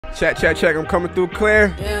Check, check, check. I'm coming through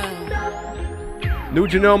clear. Yeah. New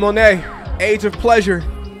Janelle Monae, Age of Pleasure.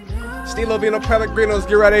 Stilo Vino Pellegrinos,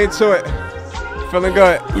 get right into it. Feeling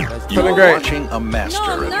good. Feeling great. Watching a master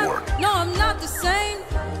at work. No, I'm not the same.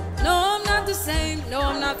 No, I'm not the same. No,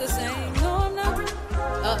 I'm not the same. No, I'm not.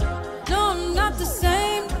 No, I'm not the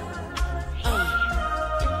same.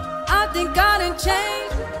 I think I done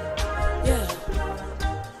changed. Yeah.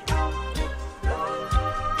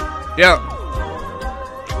 Yeah.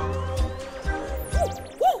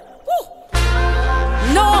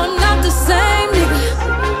 No, I'm not the same, nigga.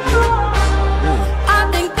 I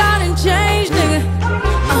think I done changed, nigga.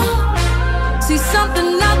 See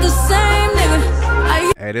something not the same, nigga.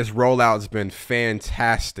 Hey, this rollout's been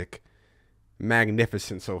fantastic.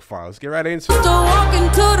 Magnificent so far. Let's get right into it. Still walking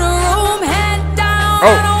to the room, head down. Oh.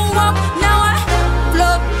 I don't walk, now I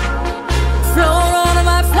float on them,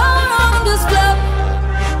 I float on them, just float.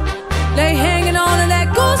 They hanging on to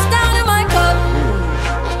that goose down in my cup.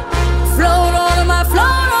 Float on them, I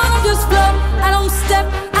float on them, just float. I don't step,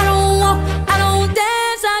 I don't walk, I don't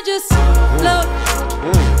dance, I just float.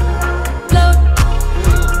 Float,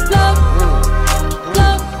 float,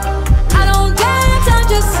 float. I don't dance, I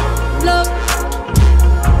just float.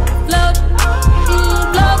 Float,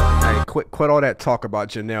 float. Hey, quit all that talk about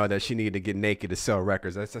Janelle that she needed to get naked to sell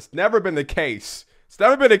records. That's never been the case. It's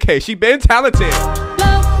never been the case. She been talented.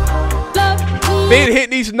 Been hitting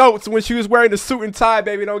these notes when she was wearing the suit and tie,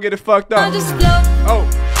 baby. Don't get it fucked up. Oh.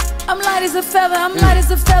 I'm light as a feather, I'm light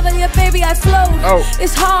as a feather, yeah, baby, I float. Oh.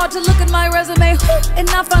 It's hard to look at my resume and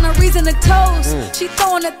not find a reason to toast. She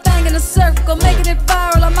throwing that thing in a circle, making it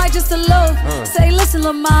viral, I might just elope. Say, listen,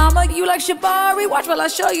 lil' mama, you like Shabari? Watch while I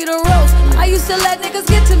show you the ropes. I used to let niggas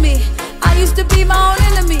get to me. I used to be my own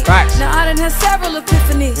enemy. Facts. Now I done had several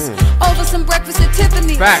epiphanies over some breakfast at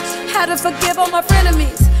Tiffany's. Facts. Had to forgive all my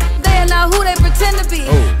frenemies. They are not who they pretend to be.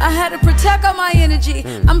 I had to protect all my energy.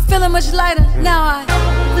 I'm feeling much lighter. Now I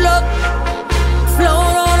float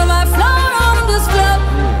on them, I float on them, just float.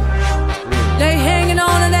 They hanging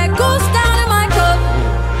on to that goose down in my cup.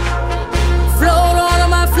 Float on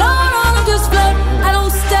them, I float on them, just float. I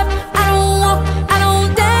don't step, I don't walk, I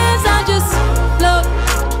don't dance, I just float.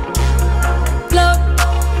 Float,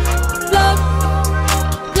 float,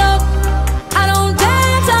 float. I don't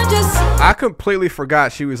dance, I just. I completely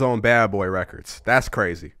forgot she was on Bad Boy Records. That's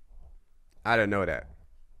crazy. I didn't know that.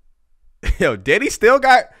 Yo, Diddy still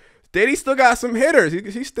got some hitters.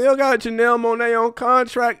 He still got Janelle Monae on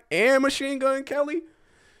contract and Machine Gun Kelly.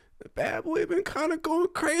 The Bad Boy been kind of going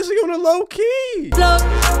crazy on the low key. Float,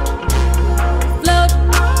 float,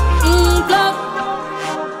 float,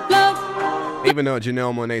 float. Even though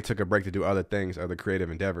Janelle Monae took a break to do other things, other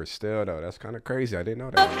creative endeavors, still though, that's kind of crazy. I didn't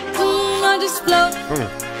know that. I just float.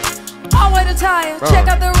 I'll wear the tire, check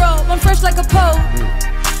out the robe. I'm fresh like a pope.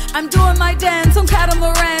 I'm doing my dance on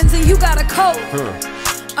catamarans and you got a coat.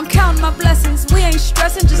 I'm counting my blessings. We ain't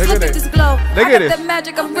stressing, just look at this glow. I got that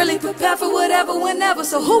magic, I'm really prepared for whatever, whenever.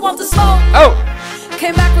 So who wants to smoke? Oh!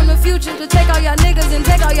 Came back from the future to take all y'all niggas and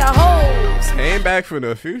take all y'all hoes. Came back from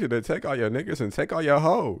the future to take all your niggas and take all your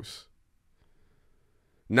hoes.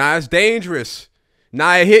 Nah, it's dangerous.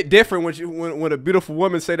 Nah, it hit different when a beautiful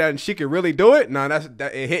woman say that and she can really do it. Nah,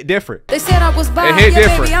 it hit different. They said I was by, it hit yeah,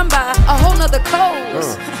 different. Baby, I'm by a whole nother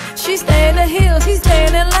coast. She stay in the hills, he stay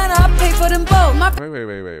in Atlanta. I pay for them both. Wait.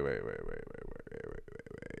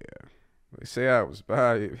 They say I was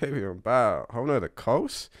by, baby, I'm by a whole nother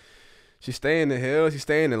coast. She stay in the hills, he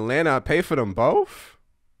stay in Atlanta. I pay for them both.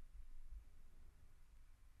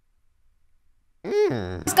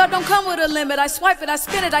 Scott don't come with a limit. I swipe it, I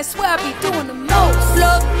spin it. I swear I be doing the most.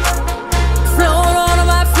 Float, float on them,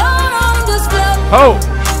 I float on them, just float. Oh.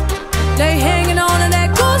 They hanging on to that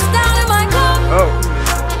goose down in my cup. Oh.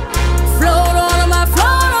 Float on them, I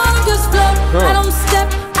float on them, just float. I don't step,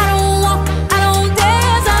 I don't walk, I don't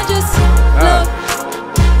dance, I just float.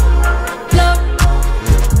 Float,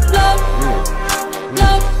 float,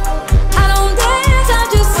 float. I don't dance, I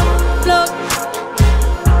just float.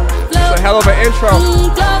 Float. Hell of an intro.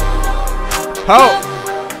 Oh.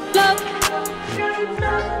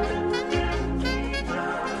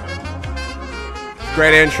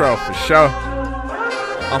 Great intro for sure.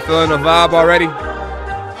 I'm feeling the vibe already.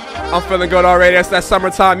 I'm feeling good already. That's that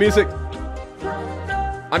summertime music.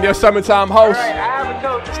 I'm your summertime host,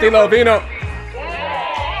 Stilo Vino.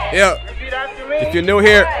 Yeah. If you're new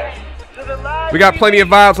here, we got plenty of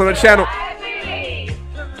vibes on the channel.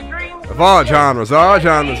 Of all genres,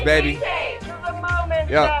 baby.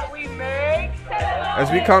 Yeah. As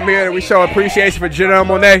we come here and we show appreciation for Janelle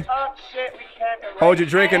Monae. Hold your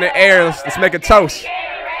drink in the air. Let's make a toast.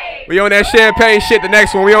 We on that champagne shit. The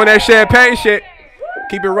next one, we on that champagne shit.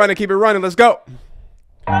 Keep it running. Keep it running. Let's go.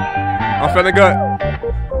 I'm feeling good.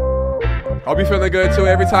 Hope you feeling good too.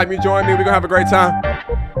 Every time you join me, we're gonna have a great time.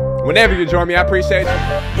 Whenever you join me, I appreciate you.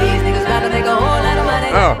 These niggas gotta make a whole lot of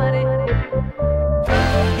money.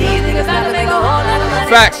 These niggas gotta make a whole lot of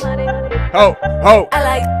money. Facts. Ho, ho. I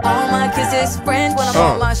like all my kisses French when I'm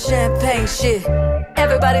on my champagne shit.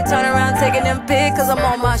 Everybody turn around taking them pics cause I'm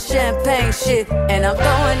on my champagne shit. And I'm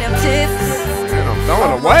throwing them tips. I'm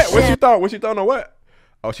throwing them what? What you throwing? What you throwing them what?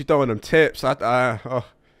 Oh, she throwing them tips.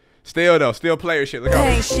 Still though, still player shit. Look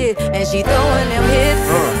out. Shit. And she throwing them hips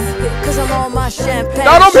cause I'm on my champagne.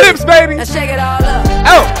 Throw them hips, baby. Now shake it all up.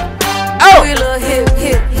 Oh. Oh. Do your little hip.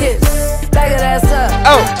 Back that ass up.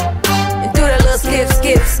 Oh. And do that little skip.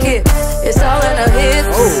 It's all in her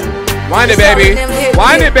hips. Oh. Wind it, baby.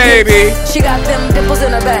 Wind it, baby. She got them dimples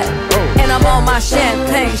in her back. And I'm on my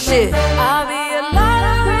champagne shit. I'll be a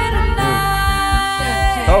lottery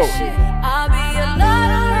tonight. Oh. I'll be a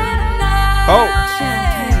lottery tonight. Oh.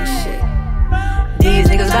 Champagne shit. These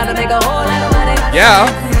niggas about to make a whole lot of money. Yeah.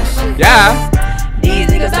 These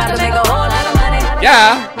niggas about to make a whole lot of money.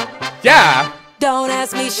 Yeah. Don't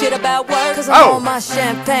ask me shit about work, cause I'm on my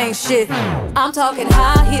champagne shit. I'm talking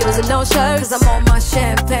high heels and no shirt, cause I'm on my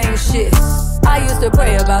champagne shit. I used to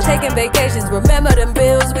pray about taking vacations, remember them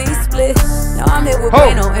bills we split. Now I'm here with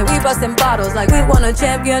Reno and we busting bottles like we won a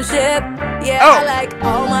championship. Yeah, I like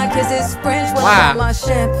all my kisses French when I'm on my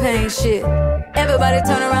champagne shit. Everybody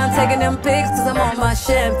turn around taking them pics, cause I'm on my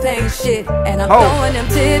champagne shit. And I'm throwing them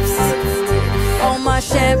tips on my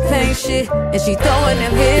champagne shit. And she throwing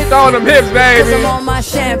them hips. Throwing them hips, baby. Cause I'm on my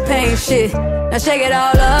champagne shit. Now shake it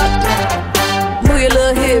all up. Move your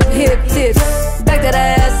little hip. Back that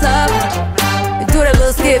ass up. And do that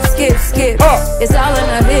little skip. It's all in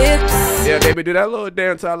her hips. Yeah, baby, do that little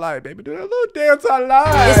dance I like. Baby, do that little dance I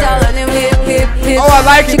like. It's all in them hips. Oh, I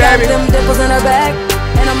like it, she baby. She got them dimples in her back.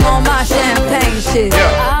 And I'm on my champagne shit.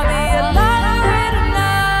 Yeah. I'll be a lottery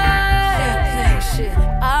tonight. Champagne shit.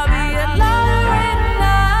 I'll be a lottery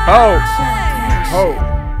tonight. Yeah,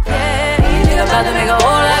 these niggas about to make a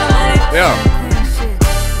whole lot of money. Yeah,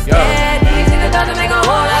 these niggas about to make a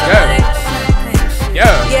whole lot of money.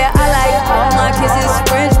 Yeah, I like all my kisses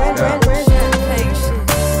French.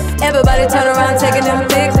 Everybody turn around taking them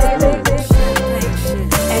pics.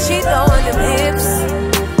 And she throwing them hips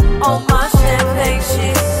on my champagne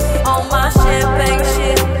shit. On my champagne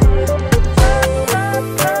shit.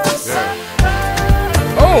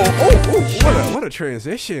 What a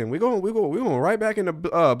transition. We going right back into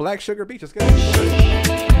Black Sugar Beach. Let's go.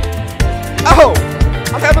 Oh,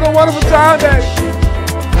 I'm having a wonderful time, baby.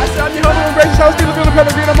 I said I'm your humble and gracious host, Steven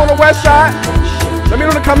Pellegrino. I'm on the west side. Let me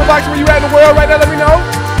know in the comment box where you at in the world right now. Let me know.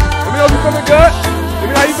 Let me know if you're feeling good. Let me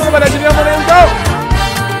know how you feel about that Janelle Monae. Go.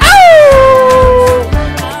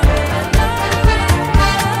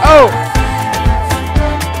 Oh.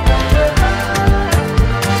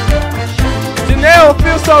 Janelle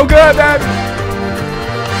feels so good, baby.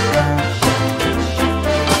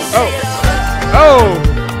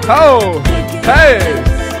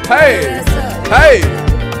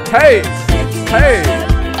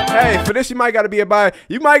 Hey, for this you might gotta be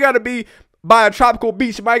by a tropical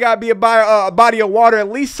beach. You might gotta be by a body of water.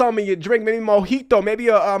 At least some in your drink, maybe mojito, maybe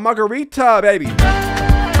a margarita, baby.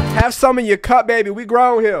 Have some in your cup, baby. We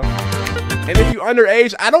grown here. And if you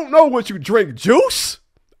underage, I don't know what you drink. Juice?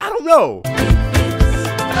 I don't know.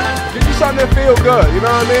 Give you something that feel good, you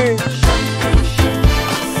know what I mean?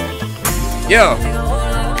 Yeah.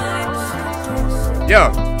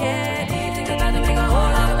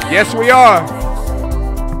 Yes, we are.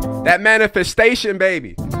 That manifestation,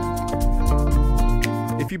 baby.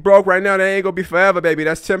 If you broke right now, that ain't gonna be forever, baby.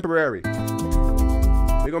 That's temporary.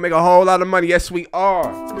 We're gonna make a whole lot of money. Yes, we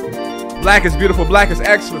are. Black is beautiful. Black is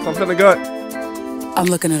excellent. I'm feeling good. I'm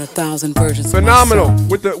looking at 1,000 versions. Phenomenal.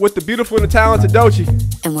 With the beautiful and the talented Doechii.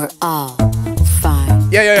 And we're all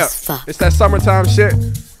fine. Yeah. It's that summertime shit.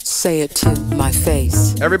 Say it to my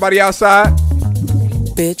face. Everybody outside.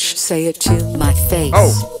 Bitch, say it to my face.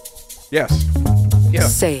 Oh. Yes. Yeah.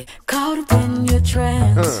 Say it. Caught up in your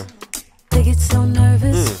trance. They get so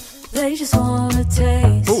nervous. They just wanna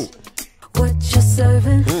taste. What you're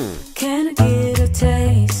serving. Can I get a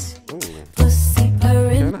taste? Pussy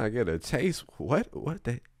purring. Can I get a taste? What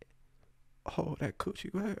the? Oh, that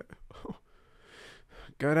coochie. Go ahead.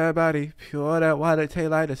 Girl, that body pure. That water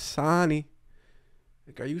taste like the Sonny.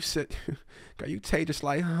 Girl, you taste just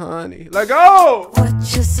like honey. Let go. What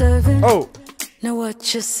you're serving. Know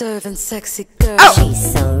what you're serving, sexy girl. Oh.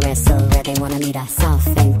 She's so rare, they wanna meet her. Soft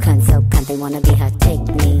and cunt, they wanna be her. Take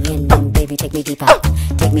me in, and baby, take me deeper.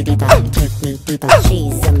 Take me deeper, take me deeper.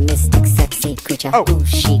 She's a mystic, sexy creature. Ooh,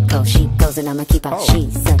 she goes, and I'ma keep her.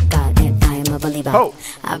 She's a god, and I am a believer.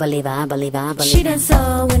 I believe her. She done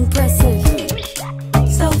so impressive,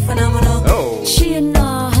 so phenomenal. She and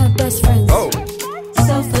all her best friends,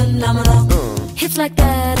 so phenomenal. Hits like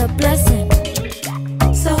that, a blessing,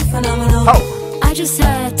 so phenomenal. I just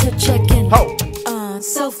had to check in.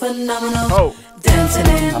 So phenomenal. Dancing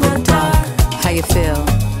in the dark. How you feel?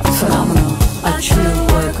 Phenomenal. A true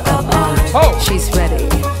work of art. She's ready.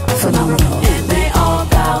 Phenomenal. And they all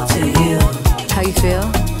bow to you. How you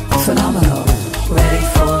feel? Phenomenal. Ready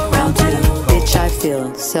for round 2. Bitch, I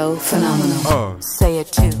feel so phenomenal. Say it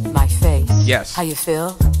to my face. Yes. How you feel?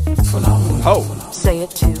 Phenomenal. Say it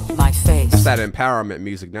to my face. It's that empowerment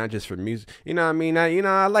music, not just for music. You know what I mean?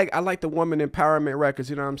 I like the woman empowerment records,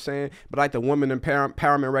 you know what I'm saying? But I like the woman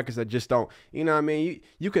empowerment records that just don't, you know what I mean?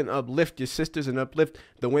 You can uplift your sisters and uplift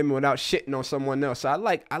the women without shitting on someone else. So I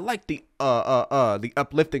like the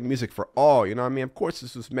uplifting music for all, you know what I mean? Of course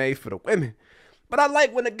this was made for the women. But I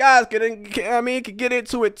like when the guys can get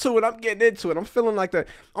into it too, and I'm getting into it. I'm feeling like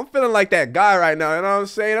that guy right now, you know what I'm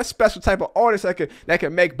saying? That special type of artist that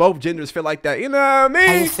can make both genders feel like that. You know what I mean?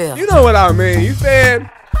 How you feel? You know what I mean? You feel?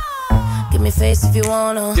 Give me face if you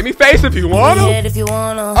wanna. Give me face if you wanna. Give me head if you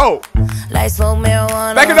wanna. Light smoke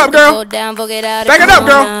marijuana. Back it up, girl. Go down, forget out. Back it up,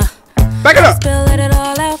 girl. Back it up. Spill, let it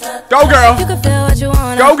all out. Go, girl. You can feel what you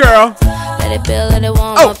wanna. Go, girl. Let it build, let it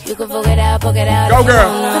warm up. You can forget out. Go, girl.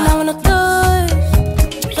 Phenomenal good.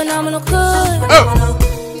 Phenomenal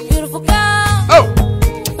good. Beautiful girl.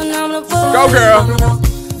 Phenomenal good. Go, girl.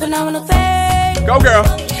 Phenomenal face. Go, girl.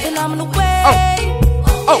 Phenomenal way.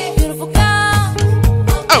 Beautiful girl.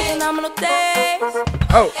 Phenomenal days.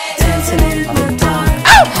 Dancing in the dark.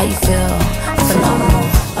 How you feel? Phenomenal.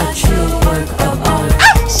 A true work of art.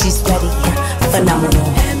 She's ready. Phenomenal.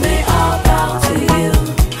 And they all bow to you.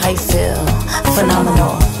 How you feel?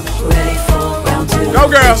 Phenomenal. Ready for round 2. Go,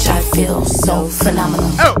 girl. Bitch, I feel so phenomenal.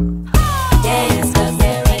 Dance, cause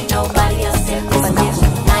there ain't nobody else in this bitch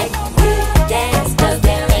like you. Dance, cause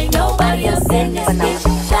there ain't nobody else in this bitch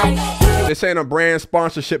like you. This ain't a brand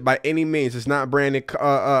sponsorship by any means. It's not branded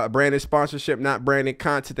sponsorship, not branded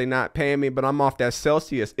content. They not paying me, but I'm off that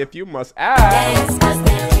Celsius. If you must ask.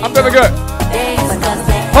 I'm feeling good. Dance, cause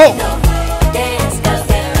there ain't dance, cause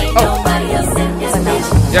there ain't nobody else in this bitch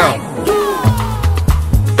like you.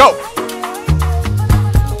 Go.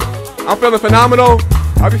 I'm feeling phenomenal.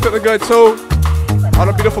 I'll be feeling good too. All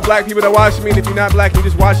the beautiful black people that watch me, and if you're not black, you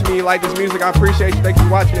just watch me, you like this music, I appreciate you. Thank you for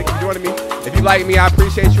watching, thank you for joining me. If you like me, I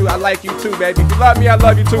appreciate you. I like you too, baby. If you love me, I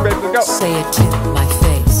love you too, baby. Let's go. Say it to my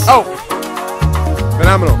face.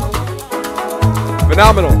 Phenomenal.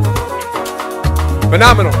 Phenomenal.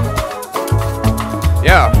 Phenomenal.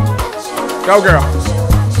 Yeah. Go, girl.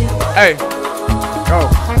 Hey. Go.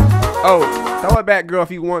 Throw it back, girl,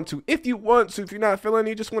 if you want to. If you want to. If you're not feeling it,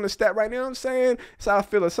 you just want to step right now. You know what I'm saying? It's how I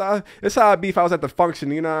feel. It's how I be if I was at the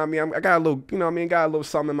function. You know what I mean? I got a little, you know what I mean? Got a little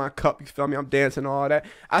something in my cup. You feel me? I'm dancing and all that.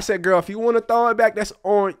 I said, girl, if you want to throw it back, that's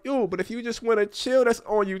on you. But if you just want to chill, that's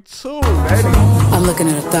on you too, baby. I'm looking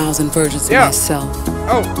at 1,000 versions of myself.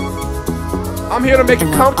 I'm here to make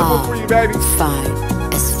it comfortable for you, baby. Fine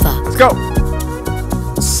as fuck. Let's go.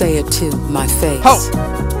 Say it to my face.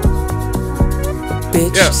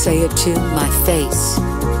 Bitch, say it to my face.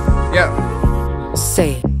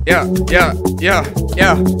 Say it.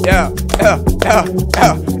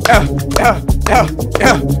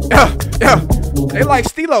 They like,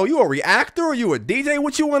 Stilo, you a reactor or you a DJ?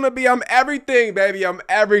 What you want to be? I'm everything, baby. I'm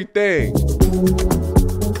everything.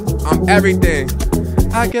 I'm everything.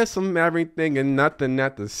 I guess I'm everything and nothing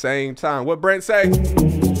at the same time. What Brent say?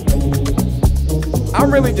 I'm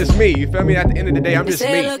really just me. You feel me? At the end of the day, I'm just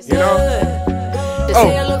me. You know? They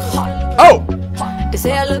say I look hot. They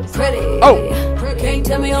say I look pretty. Can't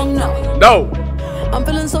tell me I'm no. I'm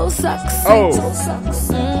feeling so sexy.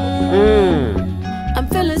 I'm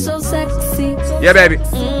feeling so sexy. Yeah, baby.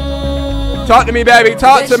 Talk to me, baby.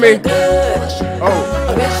 Talk to me. A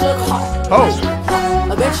bitch look hot.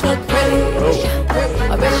 A bitch look pretty.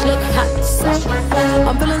 A bitch look hot.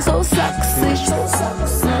 I'm feeling so sexy.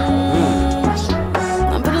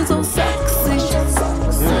 I'm feeling so sexy.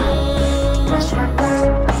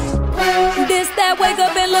 This that wake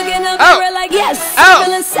up and look in the mirror like yes, I'm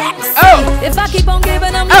feeling sexy. If I keep on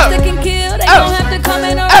giving them lipstick and kill, they gon' have to come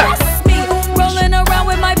and arrest me. Rolling around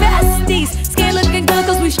with my besties, skin looking good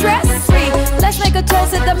cause we stress free. Let's make a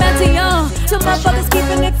toast at the Matignon, till motherfuckers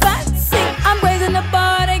keeping it fancy. I'm raising the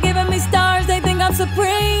bar, they giving me stars, they think I'm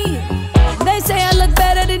supreme. They say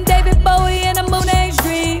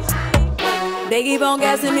They keep on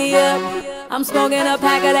gassing me up. I'm smoking a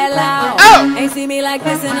pack of that loud. Oh. Ain't seen me like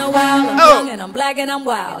this in a while. I'm young and I'm black and I'm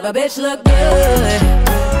wild. A bitch look good.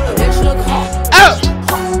 A bitch look hot. Oh.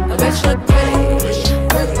 A bitch look pretty.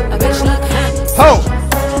 A bitch look handsome. Oh.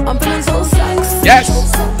 I'm feeling so sexy. Yes.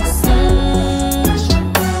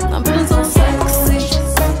 I'm feeling so sexy.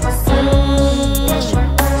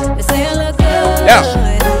 They say I look good. Yeah.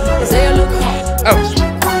 They say I look hot. Oh.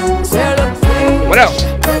 They say I look pretty. What else?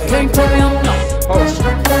 Can't tell me I'm not. Oh.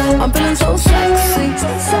 I'm feeling so sexy.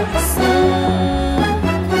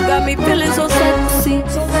 Got me feeling so sexy.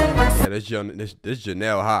 Yeah, this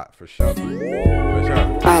Janelle hot for sure. For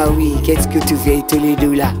sure. Ah oui, qu'est-ce que tu fais tous les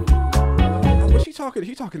deux là? What's she talking?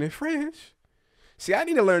 She talking in French. See, I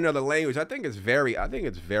need to learn another language. I think it's very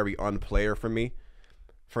unplayer for me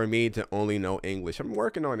to only know English. I'm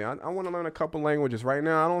working on it. I want to learn a couple languages right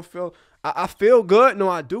now. I don't feel, I feel good. No,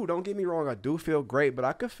 I do. Don't get me wrong. I do feel great, but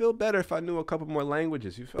I could feel better if I knew a couple more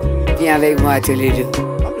languages. You feel me? Viens avec moi tous les deux.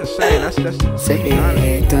 I'm just saying. That's C'est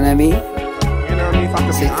ton ami? You know what I mean? If I could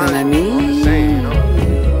be C'est ton honest, ami? I'm just saying, you know?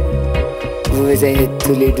 Vous êtes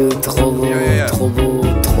tous les deux trop beaux, trop beaux,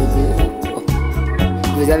 trop beaux.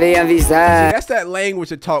 Vous avez un visage. See, that's that language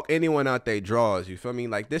to talk anyone out they draws. You feel me?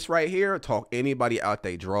 Like this right here, talk anybody out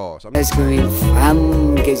they draws. Est-ce qu'une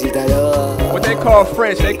femme que tu t'adores? What they call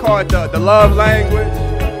French, they call it the love language.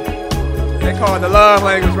 They call it the love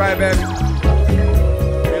language, right, baby? You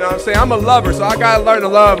know what I'm saying? I'm a lover, so I gotta learn the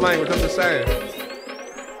love language. I'm just saying.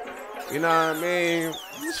 You know what I mean?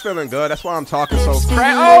 I'm just feeling good. That's why I'm talking so crazy.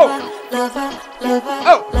 Oh!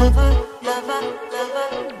 Oh!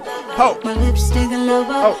 Oh! My lipstick and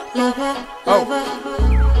lover, Oh. lover, Oh. lover.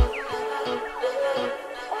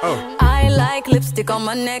 Oh! I like lipstick on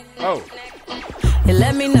my neck. Oh! You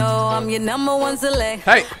let me know I'm your #1 select.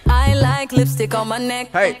 Hey! I like lipstick on my neck.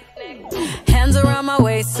 Hey! Hands around my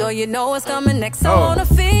waist so you know what's coming next. I Oh. wanna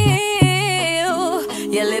feel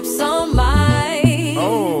your lips on mine.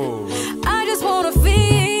 Oh! I just wanna feel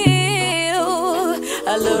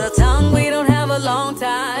a little tongue. We don't have a long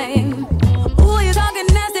time. Ooh, you talking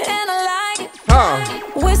nasty and I like it. Huh?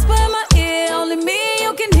 Whisper in my ear, only me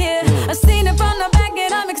you can hear. I seen it from the back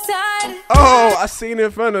and I'm excited. Oh, I seen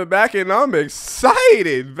it from the back and I'm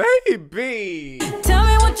excited, baby. Tell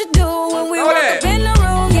me what you do when we Throw walk that. up in the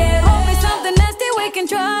room. Yeah, hold me something nasty we can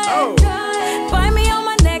try. Oh. Bite me on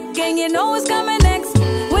my neck and you know what's coming next.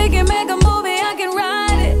 We can make a movie, I can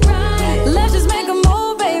write it. Let's just make a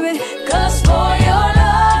move, baby. 'Cause for your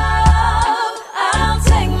love, I'll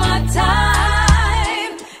take my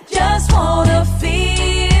time. Just wanna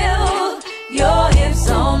feel your hips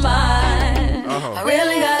on mine. I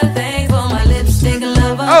really got a thing for my lipstick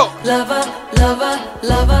lover. Oh. Lover, lover,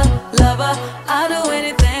 lover, lover. I'll do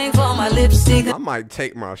anything for my lipstick. I might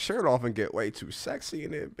take my shirt off and get way too sexy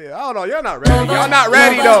in it, bitch. I don't know. You're not ready. Y'all not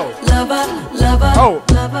ready though. Lover, lover, Oh.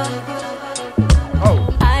 lover. Oh.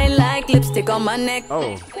 I like lipstick on my neck.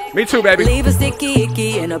 Oh. Me too, baby. Leave a sticky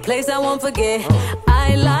icky in a place I won't forget.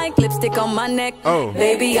 I like lipstick on my neck. Oh.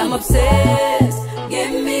 Baby, I'm obsessed.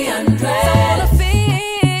 Give me undressed. I wanna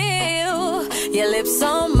feel your lips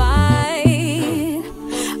on mine.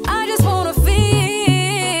 I just wanna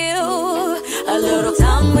feel a little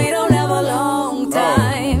time. We don't have a long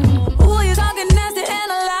time. Ooh, you talking nasty and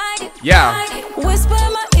I like it. Yeah. Like it. Whisper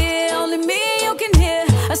in my ear, only me you can hear.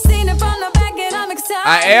 I seen it from the back and I'm excited.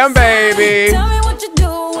 I am, baby. Tell me what you do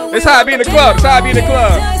when This we how I walk be in the up club. This how I room. be in the Yeah,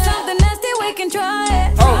 club. tell you something nasty, we can try it.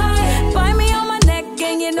 Oh. Bite me on my neck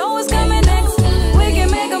and you know what's coming next. We can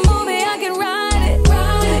make a movie, I can write it.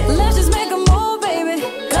 Let's just make a move, baby.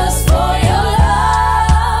 'Cause for your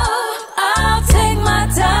love, I'll take my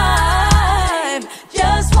time.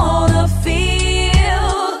 Just wanna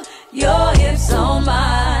feel your hips on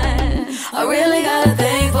mine. I really got a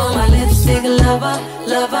thing for my lipstick lover,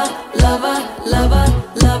 lover, lover, lover,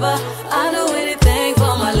 lover. I'll do anything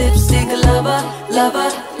for my lipstick lover, lover,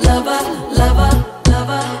 lover, lover,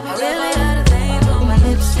 lover. I really got a thing for my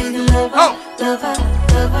lipstick lover, Oh. lover,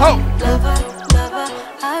 lover, Oh. lover, lover.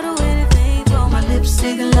 I'll do anything for my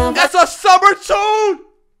lipstick lover. That's a summer tune.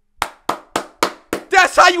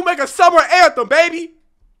 That's how you make a summer anthem, baby.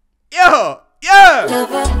 Yeah. Yeah.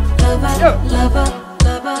 Lover, lover, Yeah. lover,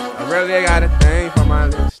 lover. I really got a thing for my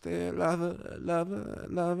lipstick lover, lover,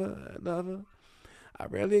 lover, lover. I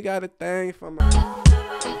really got a thing for my...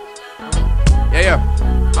 Yeah, yeah.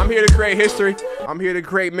 I'm here to create history. I'm here to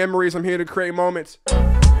create memories. I'm here to create moments.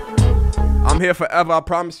 I'm here forever, I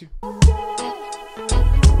promise you. You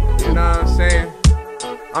know what I'm saying?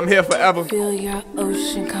 I'm here forever. Feel your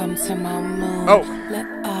ocean come to my moon. Oh. Let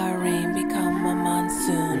our rain become a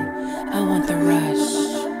monsoon. I want the rush.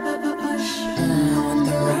 I want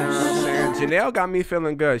the rush. Janelle got me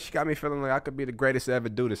feeling good. She got me feeling like I could be the greatest to ever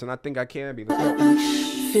do this, and I think I can be.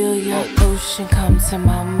 Feel your ocean come to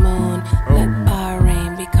my moon. Let our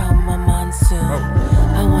rain become a monsoon.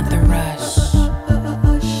 I want the rush. I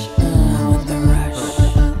want the rush.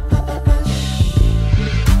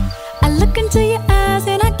 I look into your eyes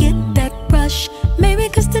and I get that rush. Maybe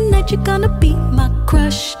 'cause tonight you're gonna be my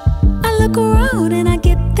crush. I look around and I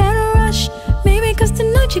get that rush. Maybe 'cause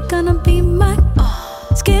tonight you're gonna be my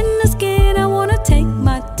skin to skin. I wanna take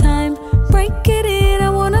my time, break it in. I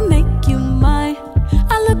wanna make you mine.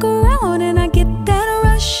 I look around and I get that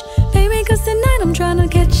rush. Maybe 'cause tonight I'm trying to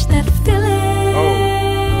catch that feeling.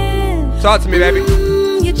 Talk to me, baby.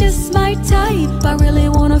 You're just my type. I really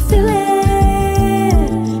wanna feel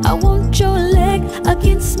it. I want your leg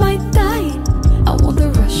against my thigh. I want the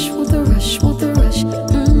rush, want the rush, want the rush.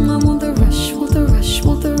 I want the rush, want the rush,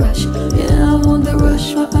 want the rush. Yeah, I want the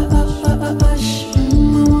rush, rush. I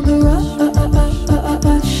want the rush,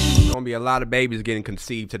 rush. Gonna be a lot of babies getting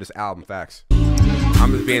conceived to this album. Facts.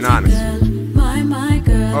 I'm just being honest. My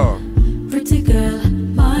girl, pretty girl,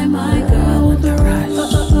 my girl. I want the rush,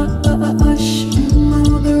 rush.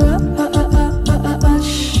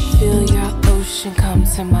 Feel your ocean come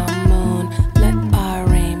to my moon. Let our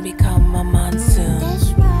rain become a monsoon.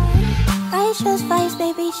 That's right. I chose vibes,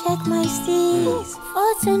 baby, check my steez.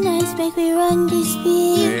 For tonight's make me run this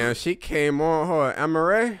beat. Damn, she came on her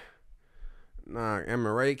Amaray. Nah,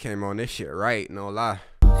 Amaray came on this shit right, no lie.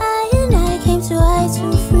 I and I came to eyes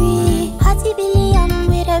for free. Party billion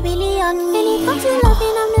with a billion. When it comes to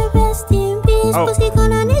loving, I'm the best in peace. Pussy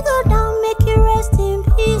gonna nigga down, make you rest in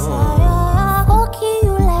peace. Fucking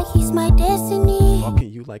you like it's my destiny. Fucking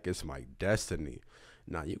you like it's my destiny.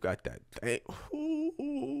 Nah, you got that thing.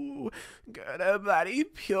 Ooh, got that body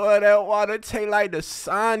pure, that water taste like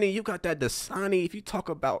Dasani. You got that Dasani. If you talk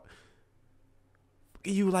about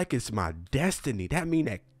you like it's my destiny, that mean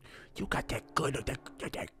that you got that good, that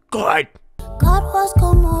good. God was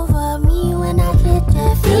come over me when I get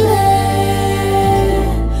that feeling.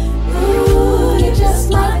 Ooh, you're just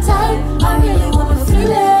my type. I really wanna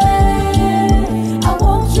feel it. I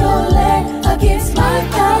want your leg against my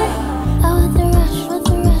thigh. I want the rush, want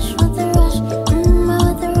the rush, want the rush. I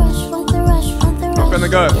want the rush, want the rush, want the rush. I'm feeling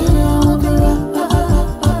good. I want the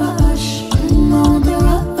rush. I want the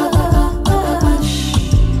rush.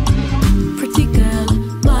 Pretty girl,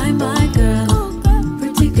 my girl.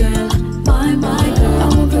 Pretty girl, my girl. I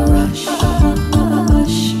want the rush,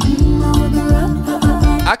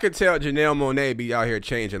 I could tell Janelle Monae be out here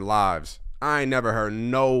changing lives. I ain't never heard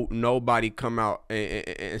nobody come out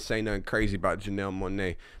and say nothing crazy about Janelle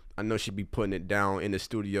Monae. I know she be putting it down in the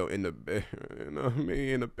studio, in the bed, you know what I mean,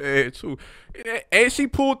 in the bed too. Ain't she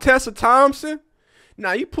pulled Tessa Thompson?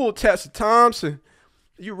 Now you pulled Tessa Thompson,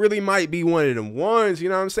 you really might be one of them ones, you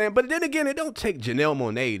know what I'm saying? But then again, it don't take Janelle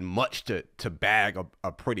Monae much to bag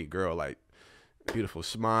a pretty girl. Like, beautiful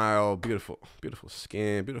smile, beautiful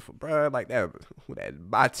skin, beautiful bruh, like that. Ooh, that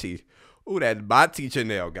body. Ooh, that body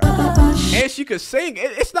Janelle got. And she could sing.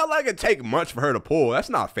 It's not like it take much for her to pull. That's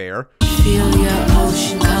not fair. Feel your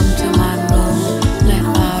ocean come to my moon. Let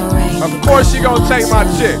our rain. Of course she gonna take my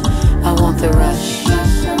chick. I want the rush.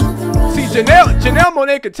 See, Janelle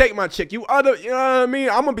Monae could take my chick. You know what I mean?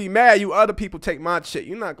 I'm gonna be mad. You other people take my chick.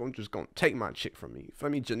 You're not gonna take my chick from me.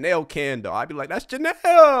 For me, Janelle can though. I'd be like, that's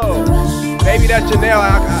Janelle. Maybe that's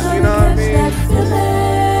Janelle. You know what I mean?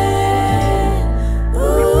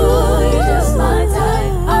 ooh, you're just my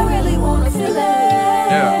type. I really wanna feel it.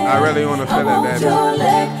 Yeah, I really wanna feel it, baby. Your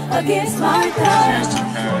leg against my thigh.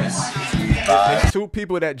 There's two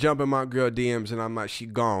people that jump in my girl DMs and I'm like, she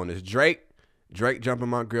gone. It's Drake. Drake jumping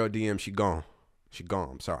my girl DM, she gone. She gone.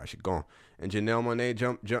 I'm sorry, she gone. And Janelle Monae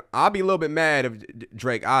jump. I'll be a little bit mad if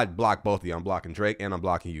Drake. I'd block both of you. I'm blocking Drake and I'm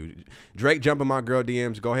blocking you. Drake jumping my girl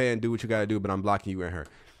DMs. Go ahead and do what you gotta do, but I'm blocking you and her.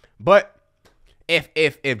 But if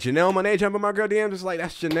Janelle Monae jumping my girl DMs, it's like,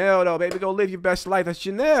 that's Janelle though, baby. Go live your best life. That's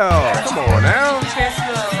Janelle. Come on now. Cheers to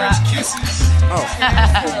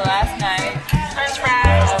the last night. French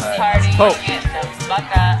fries. Party. Hope.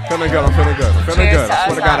 Fuck up. Feeling good. I'm feeling good. I'm feeling good. I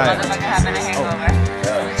swear to God I am. Having a hangover.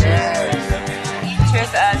 Cheers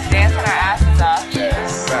to us dancing our asses off.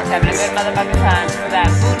 Having a good motherfucking time. For that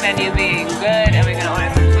food menu being good, and we're gonna order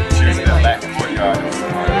some food. Cheers to back and forth, y'all.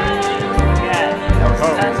 Yeah,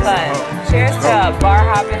 that's fun. Cheers to bar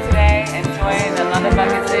hopping today, enjoying the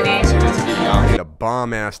motherfucking city. I need a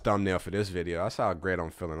bomb ass thumbnail for this video. That's how great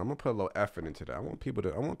I'm feeling. I'm gonna put a little effort into that. I want people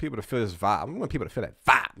to feel this vibe. I want people to feel that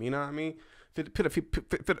vibe. You know what I mean? People to feel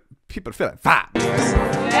that vibe.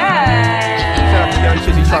 Yeah. Shout out to Young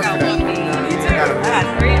Chizzy Truck for that. I got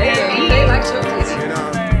 3 days. They like children. You know,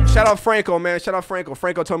 Shout out Franco, man. Shout out Franco.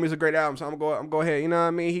 Franco told me it's a great album, so I'm gonna go ahead. You know what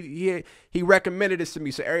I mean? He recommended this to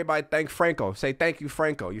me, so everybody thank Franco. Say thank you,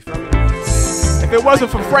 Franco. You feel me? If it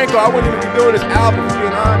wasn't for Franco, I wouldn't even be doing this album, for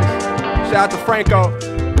being honest. Shout out to Franco.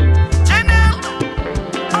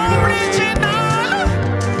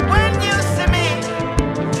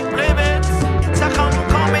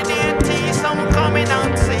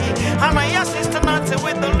 I'm my assistant Nancy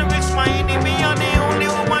with the lyrics, my enemy, and the only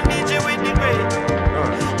woman DJ with the great.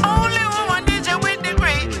 Only woman DJ with the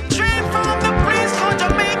great. Straight from the place called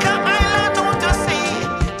Jamaica Island on the sea.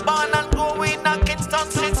 Born and growing in Kingston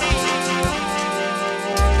City.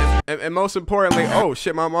 And most importantly, oh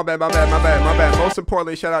shit, my bad. Most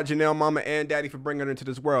importantly, shout out Janelle, Mama, and Daddy for bringing her into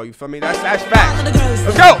this world. You feel me? That's fact.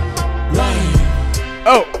 Let's go.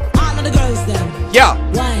 Oh. All of the girls then. Yeah.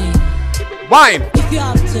 Wine. If you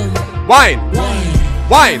have to. Wine.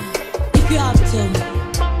 Wine. If you have to.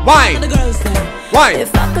 Wine. All of the girls then. Wine.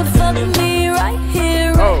 If I could fuck me right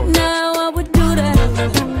here, right now, I would do that.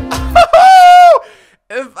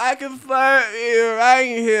 If I could fuck you right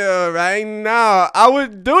here, right now, I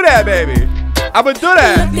would do that, baby. I would do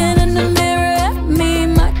that. Looking in the mirror at me,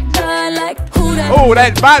 my God, like who that? Oh,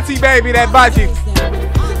 that body, baby, that body.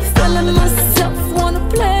 Feeling myself, wanna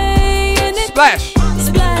play in it. Splash.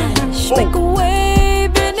 Splash. Make a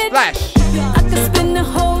wave in it. Splash. I could spend the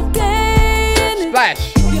whole day in it.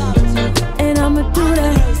 Splash. And I'ma do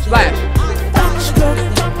that. Splash. Backstroke,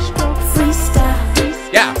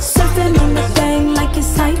 freestyle. Yeah. Surfing on the thing like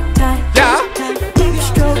it's high tide. Yeah. Deep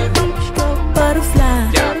stroke,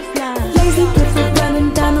 butterfly. Yeah. Lazy river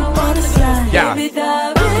running down the water slide. Yeah. Baby,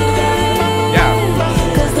 dive in.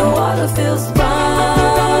 Yeah. Cause the water feels fine.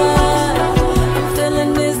 I'm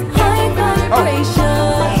feeling this high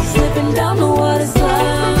vibration. Slipping down the water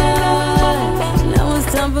slide. Now it's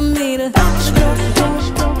time for me to backstroke,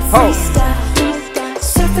 freestyle.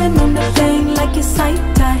 Surfing on the thing like it's high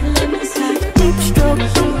tide. Deep stroke,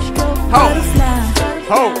 butterfly.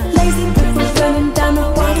 Lazy river running down the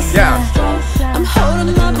water slide. Yeah. I'm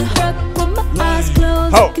holding my breath with my eyes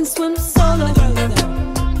closed. I can swim solo.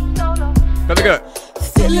 Really good.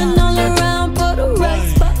 Feeling all around, but a right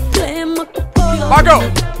spot playing Marco Polo.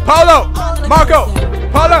 Marco.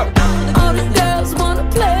 All the girls wanna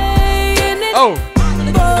play in it. Oh.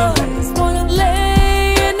 Boys wanna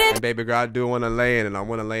lay in it. Baby girl, I do want to lay in it. I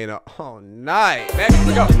want to lay in it all night. Baby,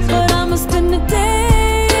 let's go. But I'ma spend the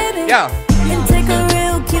day in it. Yeah. And take a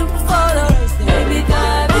real cute photo. Baby,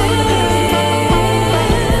 dive in.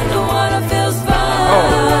 The water feels fine.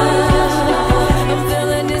 I'm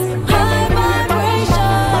feeling this high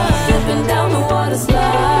vibration. Slipping down the water slide.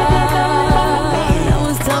 Now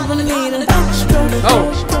it's time for me to backstroke.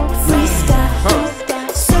 Freestyle.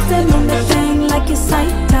 Surfing on the thing like it's high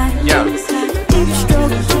tide. Yeah. Deep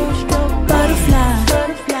stroke, butterfly.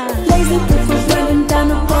 Lazy river running down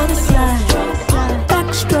the water slide.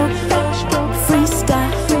 Backstroke,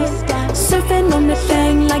 freestyle. Surfing on the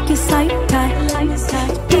thing like it's high tide.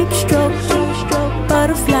 Deep stroke,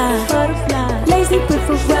 butterfly. Lazy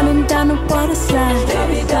river running down the water slide.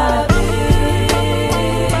 Baby, dive in.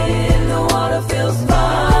 The water feels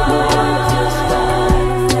fine.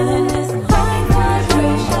 Feeling this high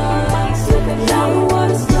vibration. Slipping down the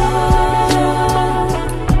water slide.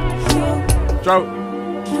 Stroke.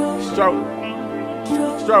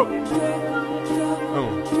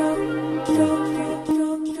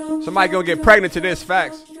 Somebody gonna get pregnant to this,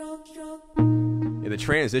 facts. Yeah, the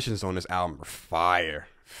transitions on this album are fire.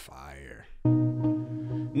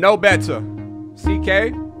 No better.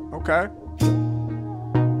 CK? Okay.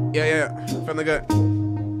 Yeah. Feeling good.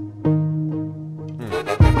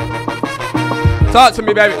 Talk to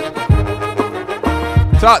me, baby.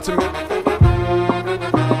 Talk to me.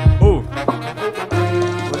 Ooh.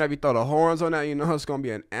 Whenever you throw the horns on that, you know it's gonna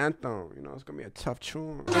be an anthem. You know it's gonna be a tough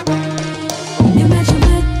tune. You mentioned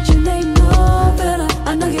they know better.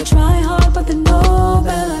 I know you try hard, but they know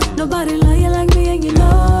better. Nobody love you like me, and you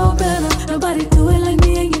know better. Nobody do it like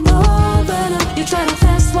me, and you know better. You try to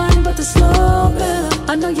fast wine, but the slow better.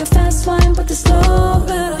 I know you fast wine, but the slow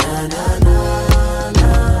better.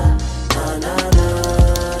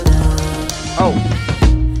 Oh.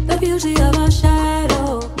 The beauty of our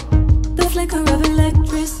shadow, the flicker of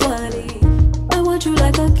electricity. I want you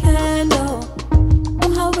like a candle.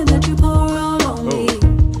 I'm hoping that you pour out on me.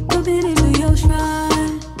 We've been into your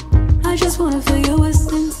shrine. I just wanna feel your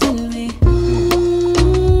essence in me.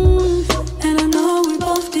 And I know we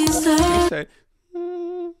both decide.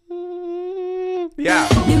 Yeah.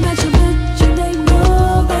 You mentioned they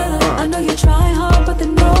know better. I know you try hard, but they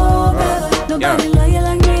know better. Nobody love you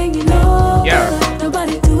like me, and you know better.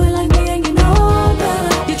 Nobody do it like me, and you know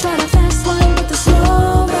better. You try to fast wine, but the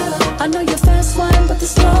slow better.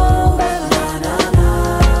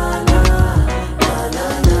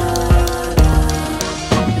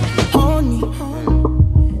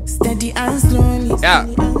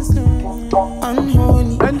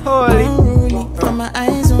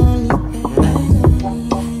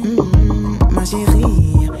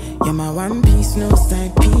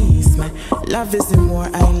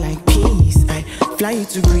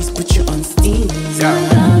 to grease, put you on steam.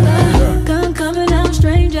 Come coming down,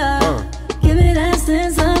 stranger. Give me that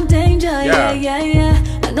sense of danger. Yeah, yeah, yeah.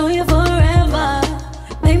 I know you forever.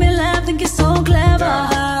 Make me laugh, think you're so clever.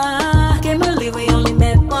 Can't believe we only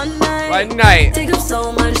met one night. One night. Take up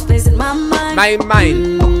so much space in my mind. My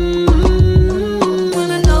mind.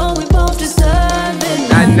 Wanna know we both deserve it.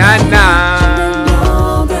 Na na na.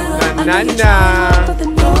 Na na.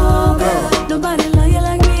 Nobody love you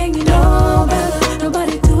like me and you know better.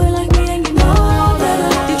 Nobody do it like me and you know better.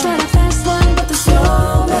 You try to fast one, but the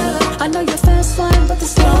slow better. I know you're fast one, but the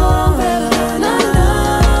slow better. Na, na,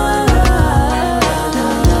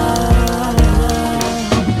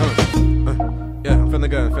 yeah, I'm feeling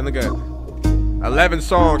good, I'm feeling good. 11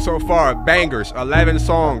 songs so far, bangers. 11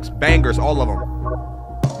 songs, bangers, all of them.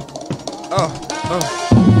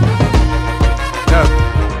 Yeah.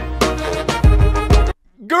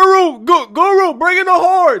 Guru, bring in the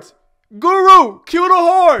horns. Guru, cue the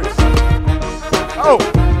horns. Oh,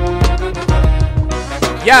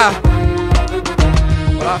 yeah.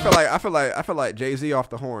 Well, I feel like Jay-Z off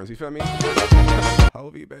the horns. You feel me?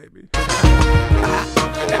 Hovey, baby.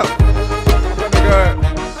 Good.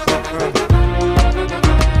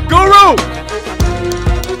 Guru.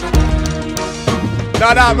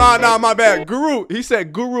 Nah, my bad. Guru. He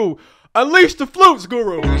said, Guru, unleash the flutes,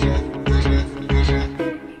 Guru.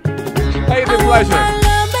 Hey, the pleasure.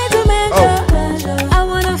 I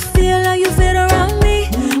wanna feel how you fit around me.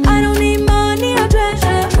 I don't need money or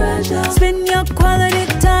treasure. Spend your quality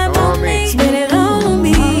time on me. Spend it all on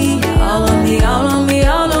me. All on me, all on me,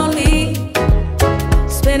 all on me.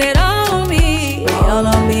 Spend it all on me. All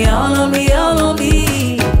on me, all on me, all on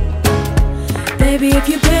me. Baby, if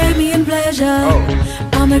you pay me in pleasure,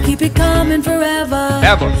 I'ma keep it coming forever.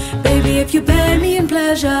 Ever. Baby, if you pay me in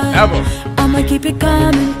pleasure, Ever. I'ma keep it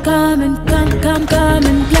coming, coming,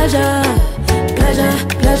 coming, pleasure, pleasure,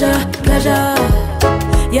 pleasure, pleasure.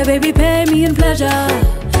 Yeah, baby, pay me in pleasure,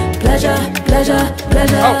 pleasure, pleasure,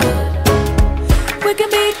 pleasure. We can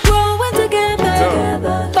be growing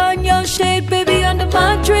together. Find your shade, baby, under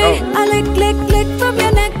my tree. I lick from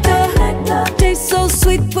your nectar. Tastes so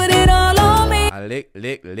sweet, put it all on me. I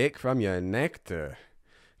lick from your nectar.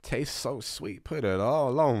 Tastes so sweet, put it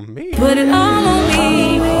all on me. Put it all on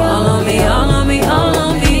me, all on me, all on me, all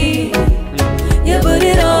on me. Yeah, put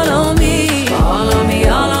it all on me, all on me,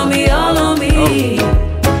 all on me, all on me.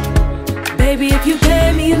 Baby, if you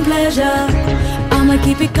pay me in pleasure, I'ma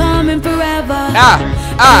keep it coming forever.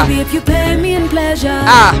 Baby, if you pay me in pleasure,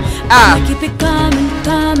 I'ma keep it coming,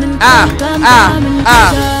 coming, coming,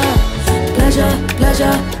 pleasure,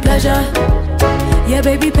 pleasure, pleasure. Yeah,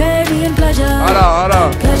 baby, pay me in pleasure. Hold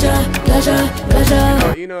on. Pleasure, pleasure,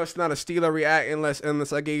 pleasure. You know it's not a Steeler react unless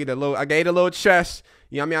I gave you the little chest.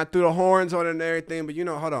 You know what I mean? I threw the horns on it and everything, but you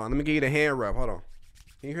know, hold on. Let me give you the hand rub. Hold on.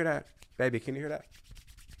 Can you hear that? Baby, can you hear that?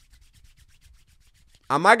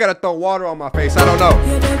 I might gotta throw water on my face. I don't know.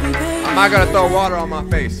 I might gotta throw water on my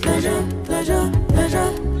face. Pleasure, pleasure,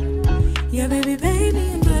 pleasure. Yeah, baby, pay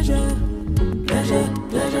me in pleasure. Pleasure,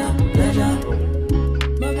 pleasure, pleasure.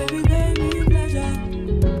 My baby, pay me in pleasure.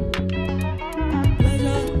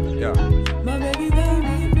 Pleasure. Yeah. My baby, pay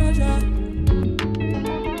me in pleasure.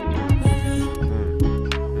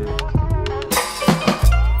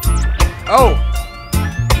 Oh.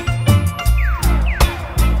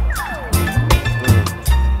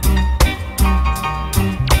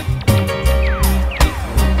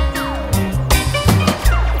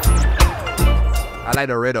 I like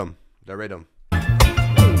the rhythm. The rhythm.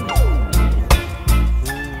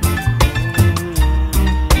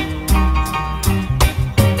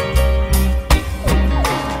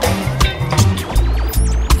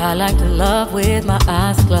 I like to love with my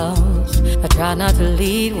eyes closed. I try not to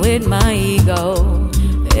lead with my ego.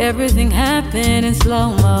 Everything happened in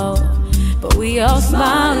slow-mo, but we all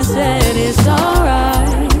smiled and said it's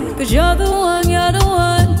alright. Cause you're the one,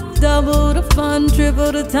 double the fun,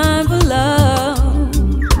 triple the time for love.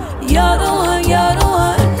 You're the one,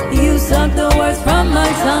 you suck the words from my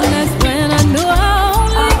tongue. That's when I knew I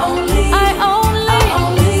only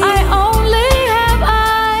have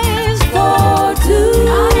eyes for two. I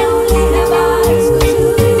only have eyes for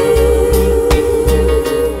two.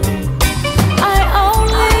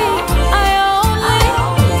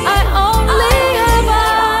 I only have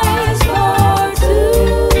eyes for two.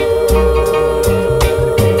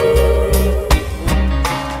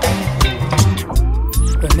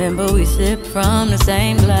 Remember we sipped from the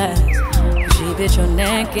same glass. She bit your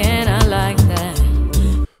neck and I like that.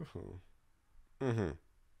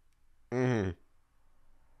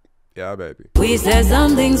 Yeah, baby. We said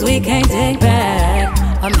some things we can't take back.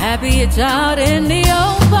 I'm happy it's out in the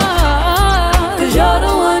open. Cause 'Cause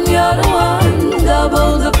you're the one,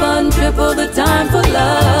 double the fun, triple the time for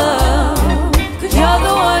love. 'Cause you're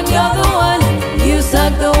the one, you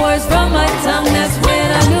suck the words from my tongue. That's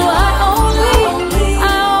when I knew I only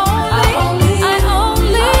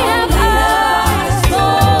have eyes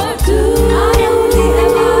for two. I only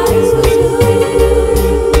have eyes for two.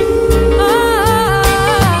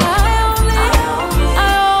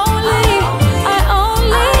 I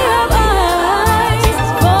only have eyes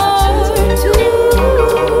for two.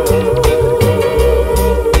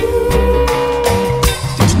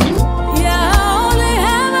 Yeah, I only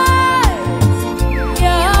have eyes.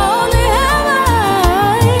 Yeah, I only have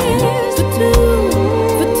eyes for two,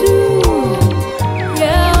 for two.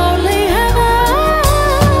 Yeah, I only have eyes.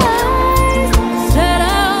 Said I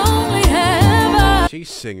only have eyes. She's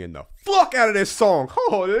singing the fuck out of this song.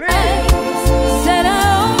 Holy. Said I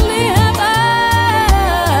only have eyes.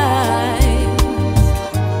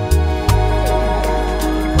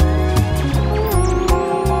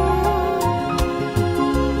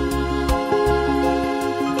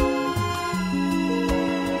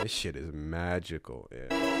 This shit is magical. Yeah.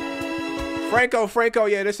 Franco,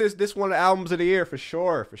 yeah, this one of the albums of the year for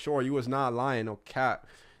sure. For sure. You was not lying, no cap.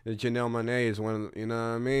 The Janelle Monae is one of, you know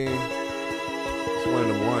what I mean? It's one of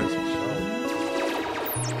the ones for sure.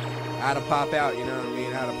 I had to pop out, you know what I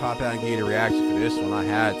mean? I had to pop out and give you the reaction for this one. I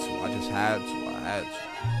had to. I just had to.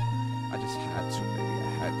 I just had to, baby. I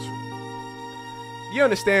had to. You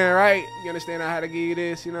understand, right? You understand I had to give you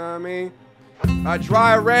this, you know what I mean?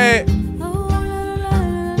 Dry Red.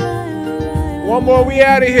 One more, we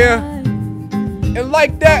out of here. And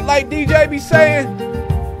like that, like DJ be saying,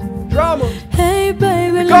 drama. Hey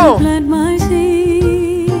baby, Go. let me plant my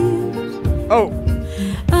seeds. Oh.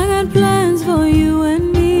 I got plans for you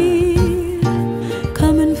and me.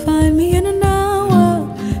 Come and find me in an hour.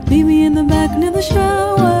 Meet me in the back near the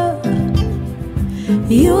shower.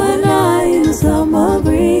 You and I in the summer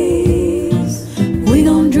breeze. We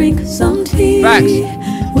gon' drink some tea. Facts.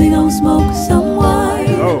 We gon' smoke some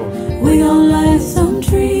wine. Oh. We gon' light some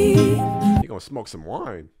tree. You gonna smoke some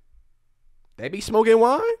wine? They be smoking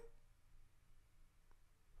wine?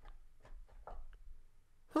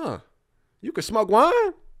 Huh. You can smoke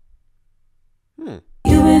wine? Hmm.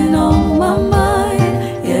 You been on my mind.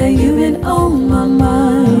 Yeah, you been on my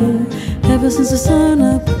mind. Ever since the sun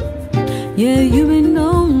up. Yeah, you been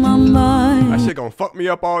on my mind. That shit gonna fuck me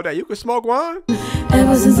up all day. You can smoke wine?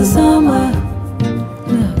 Ever since the summer.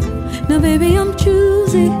 Look, now baby, I'm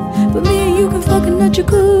choosy. But me and you can fuck in the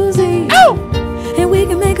jacuzzi. Ow! And we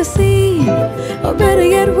can make a scene. Or better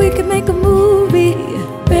yet, we can make a movie.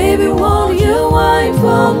 Baby, won't you wine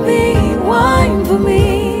for me? Wine for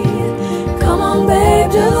me. Come on, babe,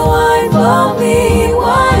 just wine for me.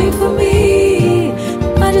 Wine for me.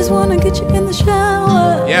 I just wanna get you in the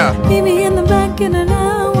shower. Yeah. Meet me in the back in an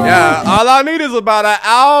hour. Yeah, all I need is about an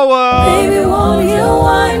hour. Baby, won't you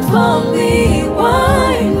wine for me?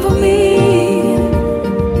 Wine for me.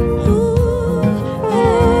 Ooh,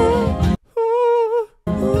 yeah.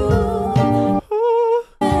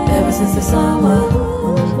 Ever since the summer.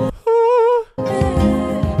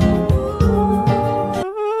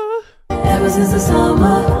 Ever since the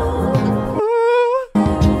summer.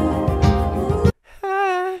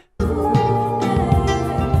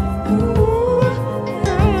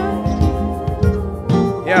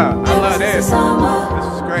 Yeah, I love this. This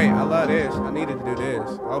is great. I love this. I needed to do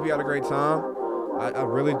this. I hope you had a great time. I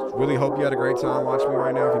really, really hope you had a great time watching me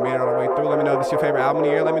right now. If you made it all the way through, let me know if it's your favorite album of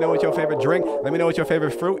the year. Let me know what's your favorite drink. Let me know what's your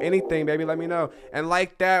favorite fruit. Anything, baby. Let me know. And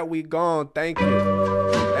like that, we gone. Thank you.